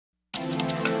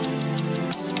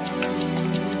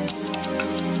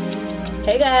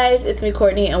Hey guys, it's me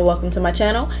Courtney and welcome to my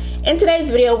channel. In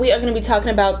today's video we are going to be talking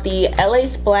about the LA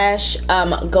Splash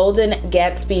Golden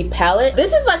Gatsby palette.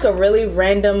 This is like a really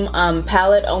random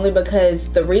palette, only because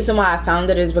the reason why I found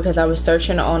it is because I was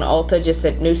searching on Ulta just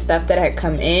at new stuff that had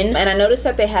come in, and I noticed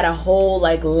that they had a whole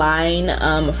like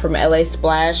line from LA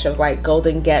Splash of like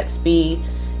Golden Gatsby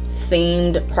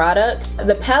themed products.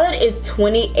 The palette is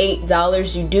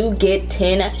 $28. You do get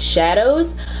 10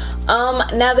 shadows.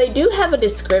 Now they do have a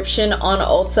description on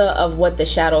Ulta of what the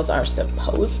shadows are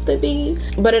supposed to be,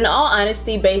 but in all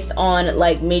honesty, based on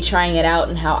like me trying it out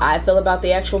and how I feel about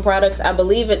the actual products, I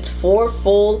believe it's 4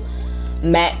 full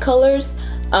matte colors,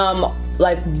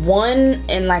 like 1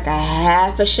 and like a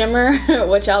half a shimmer,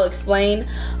 which I'll explain,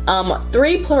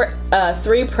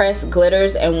 3 pressed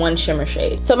glitters and 1 shimmer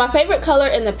shade. So my favorite color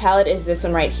in the palette is this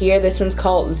one right here. This one's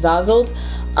called Zazzled.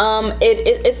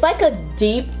 It's like a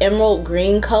deep emerald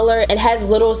green color. It has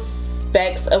little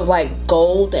specks of like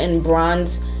gold and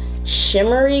bronze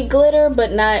shimmery glitter,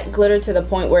 but not glitter to the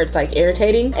point where it's like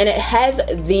irritating, and it has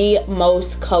the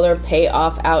most color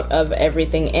payoff out of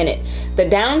everything in it. The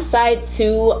downside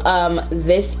to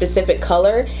this specific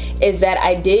color is that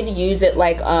I did use it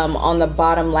like on the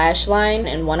bottom lash line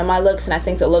in one of my looks, and I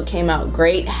think the look came out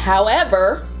great.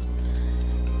 However,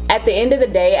 at the end of the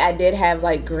day, I did have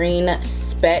like green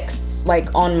specks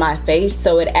like on my face,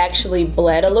 so it actually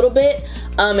bled a little bit.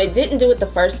 It didn't do it the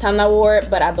first time I wore it,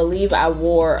 but I believe I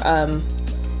wore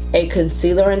a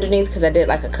concealer underneath because I did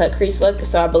like a cut crease look,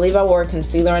 so I believe I wore a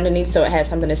concealer underneath so it had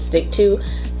something to stick to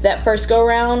that first go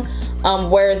around,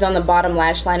 whereas on the bottom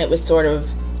lash line it was sort of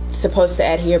supposed to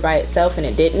adhere by itself, and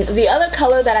it didn't. The other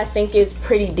color that I think is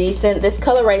pretty decent, this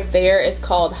color right there, is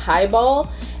called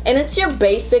Highball, and it's your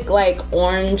basic like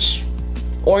orangey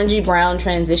brown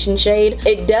transition shade.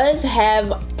 It does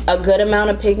have a good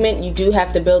amount of pigment. You do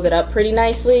have to build it up pretty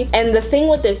nicely, and the thing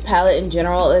with this palette in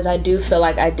general is I do feel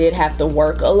like I did have to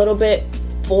work a little bit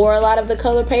for a lot of the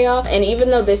color payoff, and even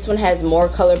though this one has more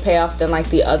color payoff than like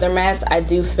the other mattes, I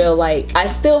do feel like I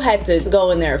still had to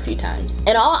go in there a few times.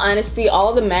 In all honesty,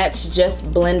 all the mattes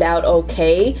just blend out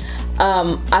okay.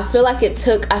 I feel like it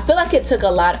took a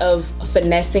lot of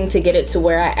finessing to get it to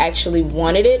where I actually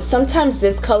wanted it. Sometimes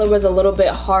this color was a little bit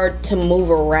hard to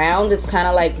move around. It's kind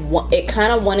of like it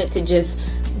kind of wanted to just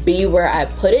be where I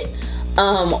put it,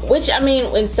 which I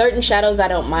mean, in certain shadows I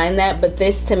don't mind that, but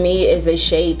this to me is a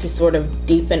shade to sort of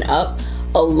deepen up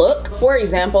a look. For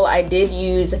example, I did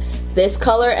use this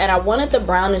color and I wanted the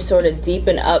brown to sort of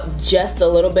deepen up just a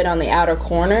little bit on the outer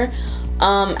corner.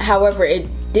 However,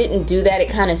 it didn't do that. It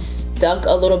kind of stuck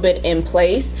a little bit in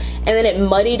place, and then it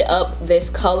muddied up this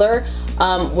color,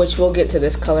 which we'll get to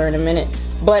this color in a minute,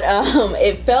 but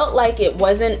it felt like it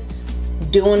wasn't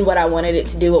doing what I wanted it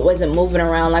to do. It wasn't moving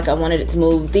around like I wanted it to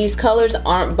move. These colors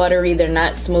aren't buttery, they're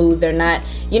not smooth, they're not,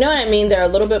 you know what I mean, they're a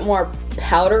little bit more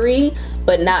powdery,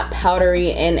 but not powdery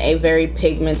in a very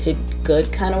pigmented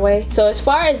good kind of way. So as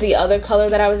far as the other color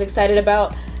that I was excited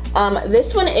about,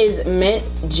 this one is Mint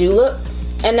Julep.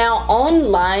 And now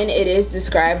online it is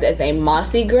described as a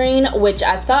mossy green, which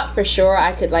I thought for sure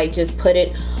I could like just put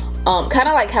it kind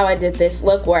of like how I did this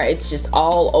look, where it's just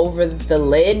all over the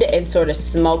lid and sort of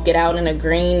smoke it out in a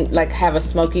green, like have a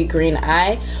smoky green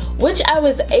eye, which I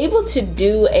was able to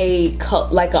do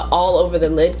like a all over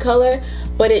the lid color,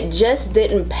 but it just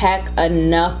didn't pack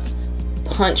enough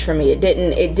punch for me. It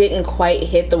didn't quite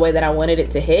hit the way that I wanted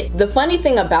it to hit. The funny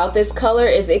thing about this color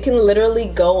is it can literally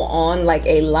go on like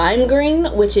a lime green,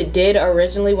 which it did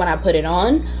originally when I put it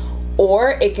on,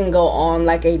 or it can go on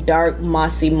like a dark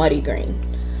mossy muddy green,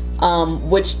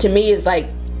 which to me is like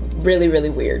really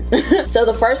weird. So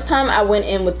the first time I went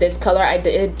in with this color, I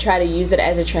did try to use it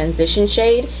as a transition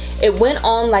shade. It went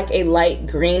on like a light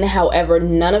green, however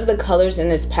none of the colors in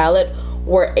this palette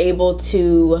were able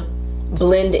to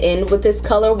blend in with this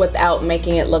color without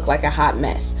making it look like a hot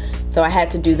mess. So I had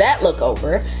to do that look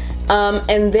over.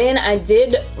 And then I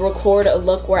did record a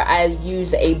look where I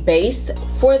used a base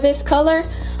for this color.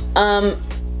 And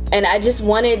I just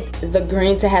wanted the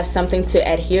green to have something to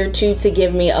adhere to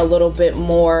give me a little bit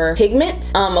more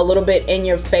pigment, a little bit in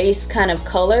your face kind of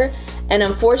color. And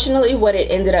unfortunately what it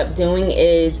ended up doing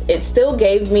is it still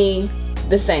gave me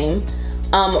the same,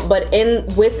 but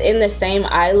within the same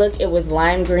eye look, it was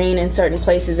lime green in certain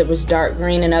places, it was dark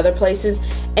green in other places,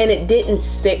 and it didn't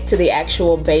stick to the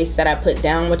actual base that I put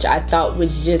down, which I thought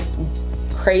was just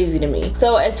crazy to me.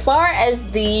 So as far as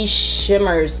the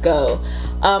shimmers go,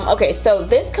 okay, so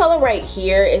this color right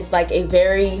here is like a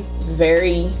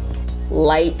very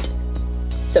light,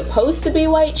 supposed to be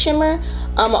white shimmer.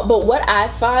 But what I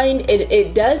find,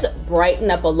 it does brighten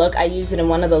up a look. I used it in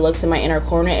one of the looks in my inner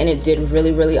corner and it did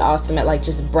really awesome at like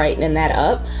just brightening that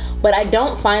up. But I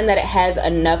don't find that it has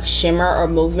enough shimmer or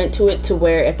movement to it to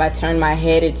where if I turn my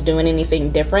head it's doing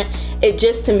anything different. It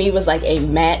just to me was like a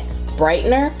matte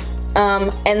brightener.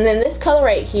 And then this color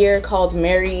right here called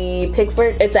Mary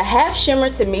Pickford, it's a half shimmer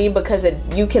to me because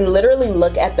you can literally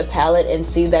look at the palette and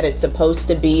see that it's supposed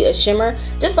to be a shimmer,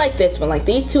 just like this one. Like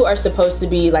these two are supposed to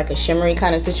be like a shimmery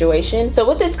kind of situation. So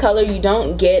with this color you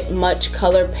don't get much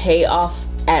color payoff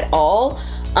at all.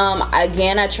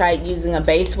 Again, I tried using a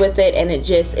base with it and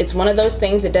it's one of those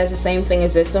things that does the same thing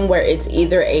as this one, where it's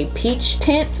either a peach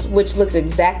tint, which looks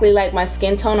exactly like my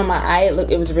skin tone on my eye,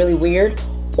 it was really weird,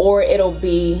 or it'll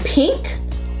be pink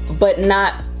but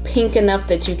not pink enough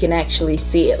that you can actually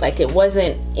see it. Like it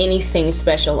wasn't anything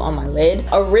special on my lid.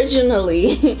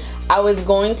 Originally I was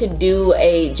going to do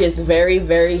a just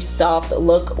very soft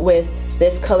look with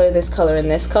this color,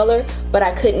 and this color, but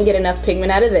I couldn't get enough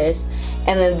pigment out of this.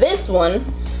 And then this one,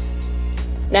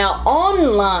 now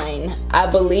online I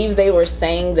believe they were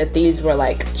saying that these were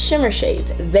like shimmer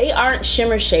shades. They aren't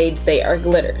shimmer shades, they are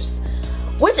glitters.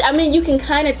 Which, I mean, you can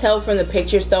kind of tell from the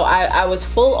picture, so I was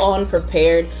full on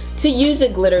prepared to use a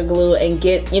glitter glue and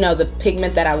get, you know, the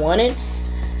pigment that I wanted.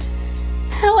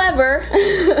 However,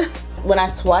 when I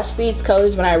swatched these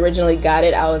colors when I originally got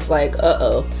it, I was like,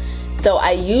 uh-oh. So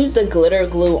I used the glitter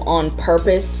glue on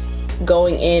purpose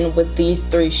going in with these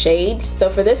 3 shades. So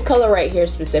for this color right here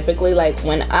specifically, like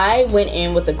when I went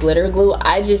in with the glitter glue,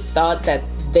 I just thought that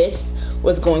this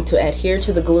was going to adhere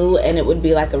to the glue and it would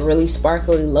be like a really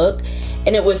sparkly look,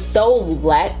 and it was so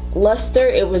lackluster.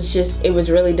 It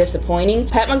was really disappointing.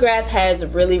 Pat McGrath has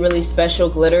really special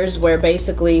glitters where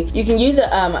basically you can use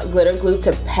a glitter glue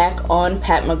to pack on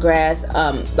Pat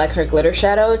McGrath like her glitter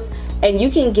shadows, and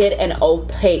you can get an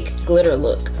opaque glitter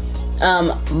look.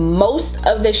 Most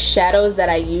of the shadows that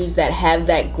I use that have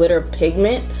that glitter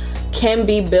pigment can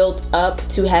be built up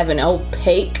to have an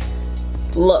opaque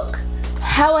look.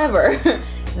 However,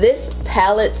 this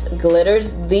palette's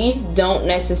glitters, these don't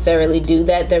necessarily do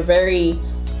that. They're very,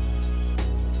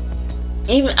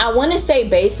 even, I want to say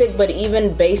basic, but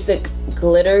even basic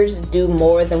glitters do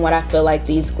more than what I feel like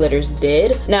these glitters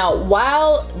did. Now,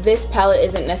 while this palette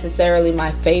isn't necessarily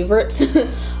my favorite,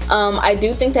 I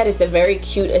do think that it's a very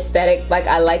cute aesthetic. Like,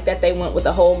 I like that they went with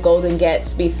the whole Golden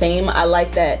Gatsby theme. I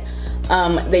like that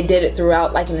they did it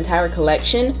throughout like an entire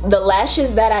collection. The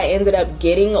lashes that I ended up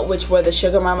getting, which were the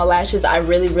Sugar Mama lashes, I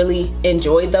really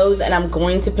enjoyed those, and I'm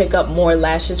going to pick up more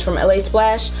lashes from LA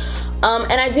Splash.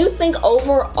 And I do think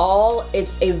overall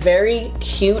it's a very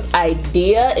cute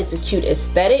idea. It's a cute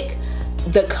aesthetic.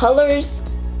 The colors,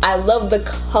 I love the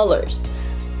colors.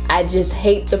 I just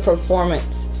hate the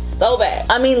performance so bad.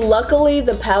 I mean, luckily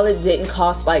the palette didn't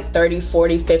cost like $30,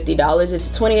 $40, $50. It's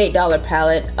a $28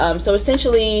 palette. So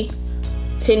essentially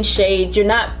 10 shades. You're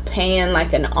not paying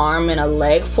like an arm and a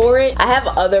leg for it. I have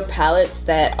other palettes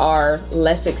that are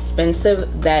less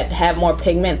expensive that have more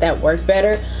pigment that work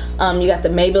better. You got the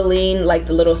Maybelline, like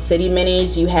the little city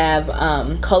minis. You have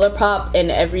Colourpop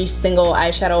in every single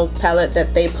eyeshadow palette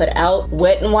that they put out.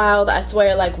 Wet n Wild, I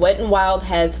swear, like Wet n Wild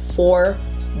has $4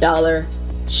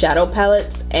 shadow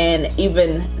palettes, and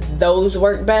even those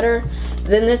work better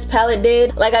than this palette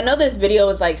did. Like, I know this video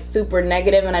is like super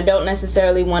negative and I don't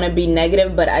necessarily want to be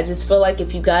negative, but I just feel like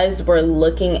if you guys were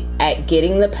looking at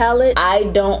getting the palette, I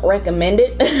don't recommend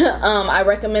it. I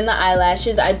recommend the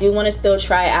eyelashes. I do want to still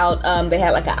try out, they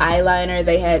had like an eyeliner,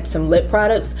 they had some lip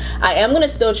products. I am going to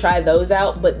still try those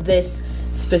out, but this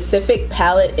specific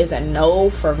palette is a no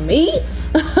for me.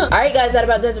 Alright guys, that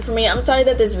about does it for me. I'm sorry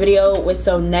that this video was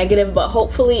so negative, but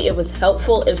hopefully it was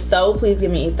helpful. If so, please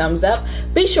give me a thumbs up.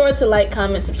 Be sure to like,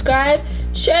 comment, subscribe,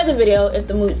 share the video if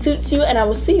the mood suits you, and I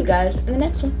will see you guys in the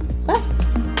next one.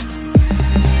 Bye.